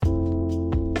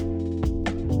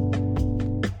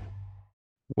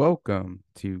Welcome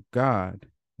to God,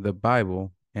 the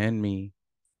Bible, and Me,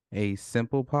 a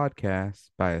simple podcast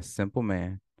by a simple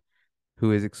man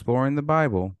who is exploring the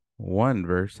Bible one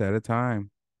verse at a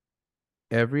time.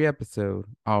 Every episode,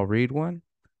 I'll read one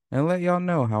and let y'all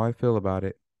know how I feel about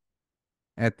it.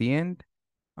 At the end,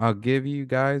 I'll give you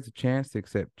guys a chance to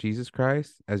accept Jesus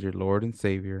Christ as your Lord and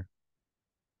Savior.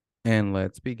 And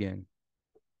let's begin.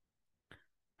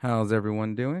 How's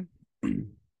everyone doing?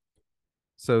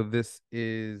 So, this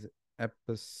is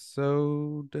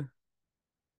episode,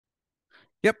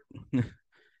 yep,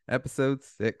 episode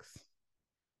 6.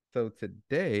 So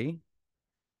today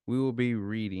we will be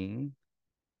reading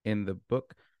in the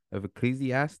book of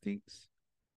Ecclesiastes,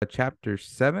 chapter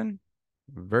 7,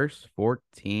 verse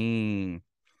 14.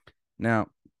 Now,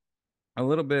 a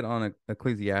little bit on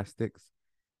Ecclesiastics.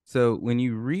 So when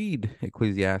you read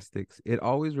Ecclesiastics, it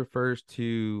always refers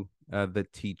to the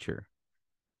teacher.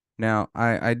 Now,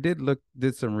 I did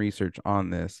some research on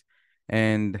this,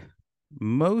 and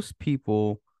most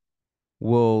people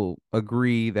will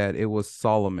agree that it was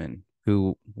Solomon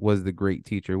who was the great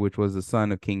teacher, which was the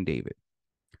son of King David.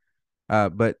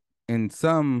 But and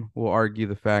some will argue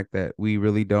the fact that we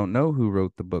really don't know who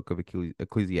wrote the book of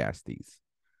Ecclesiastes,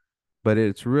 but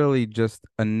it's really just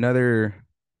another,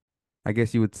 I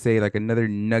guess you would say, like another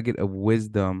nugget of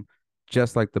wisdom,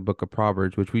 just like the book of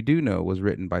Proverbs, which we do know was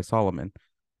written by Solomon.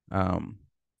 Um,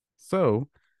 so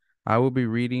I will be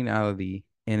reading out of the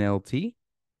NLT,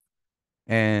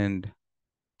 and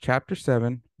chapter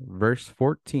 7, verse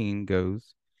 14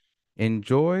 goes,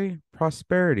 enjoy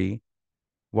prosperity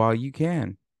while you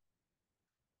can,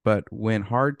 but when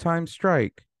hard times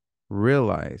strike,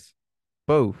 realize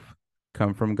both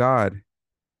come from God.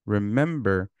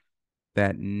 Remember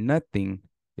that nothing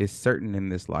is certain in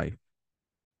this life.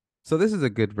 So this is a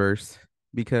good verse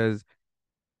because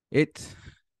it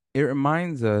it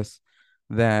reminds us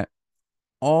that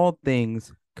all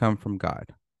things come from God,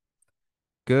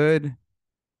 good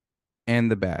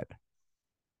and the bad.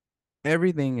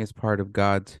 Everything is part of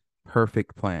God's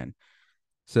perfect plan.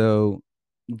 So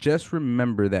just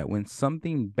remember that when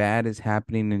something bad is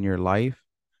happening in your life,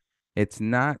 it's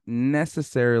not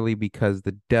necessarily because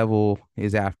the devil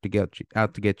is out to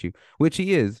get you, which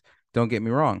he is, don't get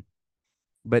me wrong.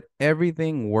 But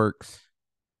everything works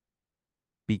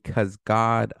because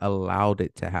God allowed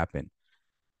it to happen.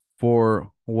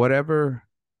 For whatever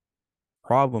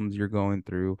problems you're going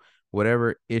through,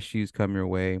 whatever issues come your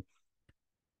way,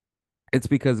 it's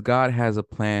because God has a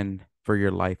plan for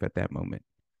your life at that moment.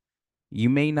 You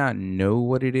may not know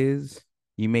what it is,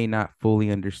 you may not fully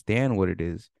understand what it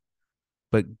is,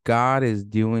 but God is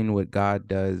doing what God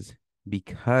does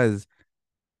because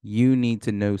you need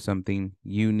to know something,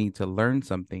 you need to learn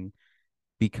something,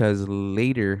 because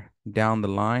later down the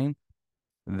line,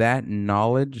 that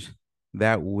knowledge,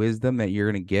 that wisdom that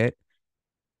you're going to get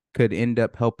could end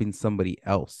up helping somebody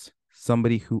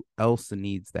who else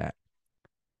needs that,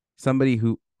 somebody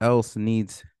who else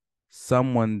needs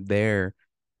someone there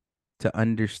to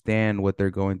understand what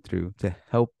they're going through, to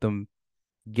help them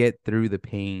get through the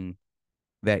pain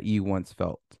that you once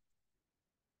felt.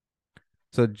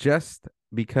 So just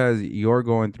because you're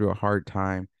going through a hard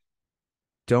time,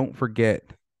 don't forget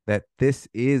that this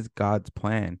is God's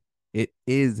plan. It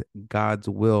is God's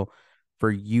will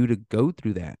for you to go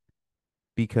through that,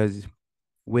 because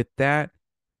with that,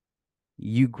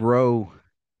 you grow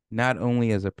not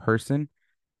only as a person,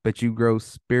 but you grow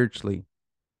spiritually.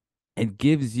 It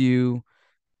gives you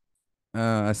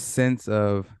a sense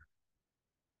of,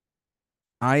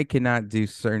 I cannot do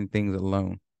certain things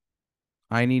alone.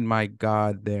 I need my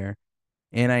God there,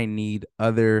 and I need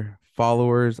other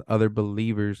followers, other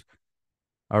believers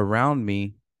around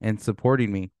me and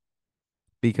supporting me.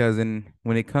 Because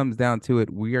when it comes down to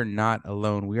it, we are not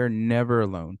alone. We are never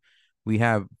alone. We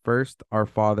have first our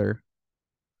Father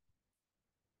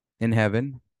in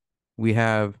heaven. We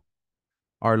have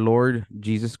our Lord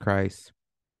Jesus Christ,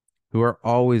 who are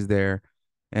always there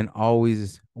and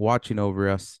always watching over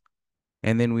us.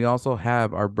 And then we also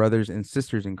have our brothers and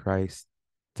sisters in Christ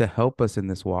to help us in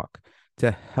this walk,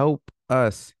 to help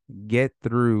us get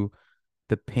through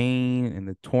the pain and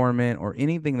the torment or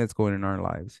anything that's going in our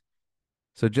lives.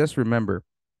 So just remember,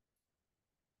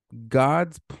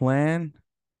 God's plan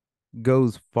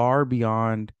goes far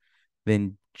beyond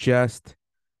than just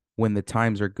when the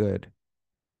times are good.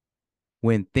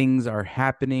 When things are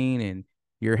happening and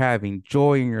you're having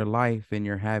joy in your life and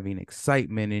you're having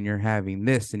excitement and you're having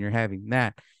this and you're having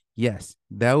that. Yes,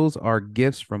 those are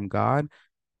gifts from God,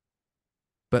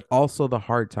 but also the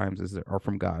hard times are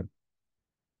from God,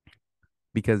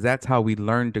 because that's how we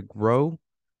learn to grow,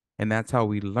 and that's how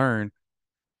we learn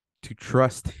to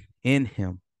trust in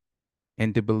him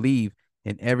and to believe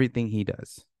in everything he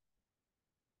does.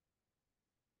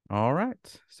 All right.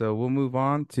 So we'll move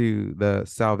on to the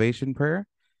salvation prayer.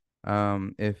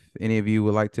 If any of you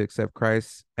would like to accept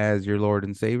Christ as your Lord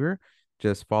and Savior,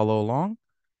 just follow along.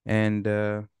 And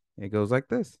it goes like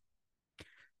this.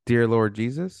 Dear Lord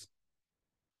Jesus,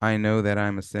 I know that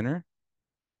I'm a sinner,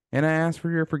 and I ask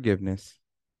for your forgiveness.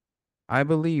 I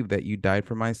believe that you died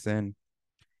for my sin,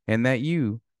 and that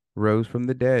you rose from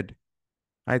the dead.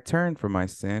 I turn from my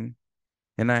sin,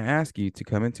 and I ask you to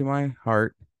come into my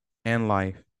heart and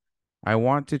life. I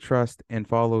want to trust and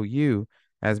follow you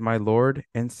as my Lord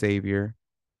and Savior.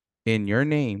 In your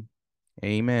name,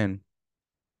 amen.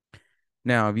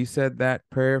 Now, if you said that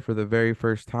prayer for the very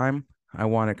first time, I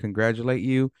want to congratulate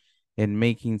you in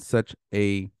making such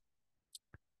a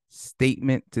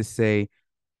statement to say,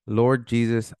 Lord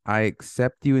Jesus, I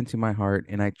accept you into my heart,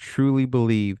 and I truly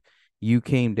believe you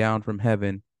came down from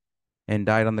heaven and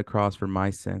died on the cross for my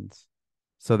sins.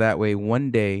 So that way, one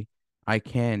day, I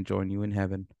can join you in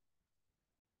heaven.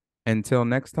 Until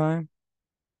next time,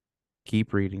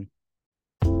 keep reading.